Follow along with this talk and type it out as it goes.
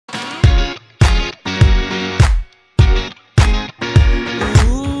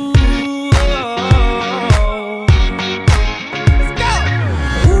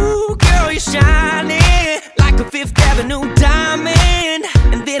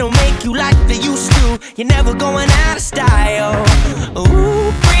you like they used to. You're never going out of style.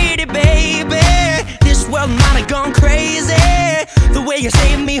 Ooh, pretty baby, this world might have gone crazy. The way you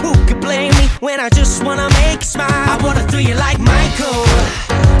save me, who could blame me when I just wanna make you smile? I wanna throw you like Michael,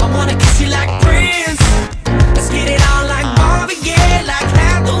 I wanna kiss you like Prince. Let's get it on like Marvin Gaye, like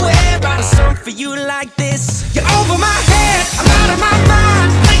Hathaway. Write a song for you like this. You're over my head, I'm out of my mind,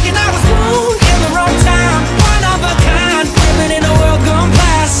 thinking I was born in the wrong time. One of a kind, living in a world gone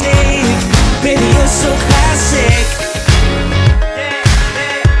plastic. Baby, you're so classic.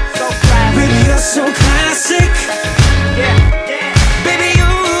 Baby, you're so classic.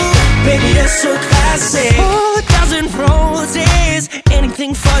 Baby, you're so classic. 4,000 roses,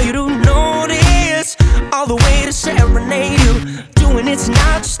 anything for you to notice. All the way to serenade you, doing it's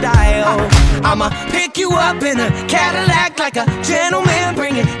not style. I'ma pick you up in a Cadillac like a gentleman,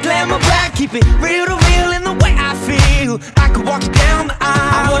 bring it glamour back, keep it real to real in the way I feel. I could walk you down the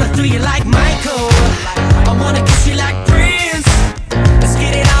aisle. I wanna throw you like Michael, I wanna kiss you like Prince. Let's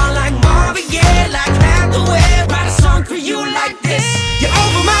get it on like Marvin Gaye, like Hathaway. Write a song for you like this. You're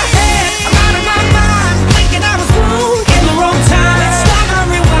over my head, I'm out of my mind, thinking I was wrong in the wrong time. Let's stop and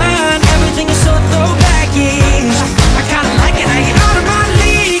rewind, everything is so throwback-ish. I kinda like it how you're out of my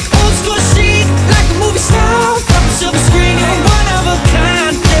league. Old school chic, like a movie star, from a silver screen. You're one of a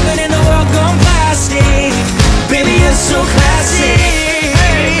kind, living in a world gone plastic. Baby, you're so classic.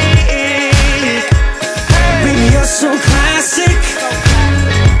 Baby, you're so classic.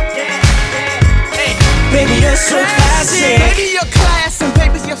 Baby, you're so classic. Baby, you're class and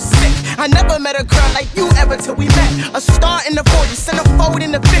baby, you're sick. I never met a girl like you ever till we met. A star in the 40s, centerfold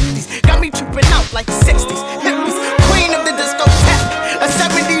in the 50s. Got me tripping out like 60s.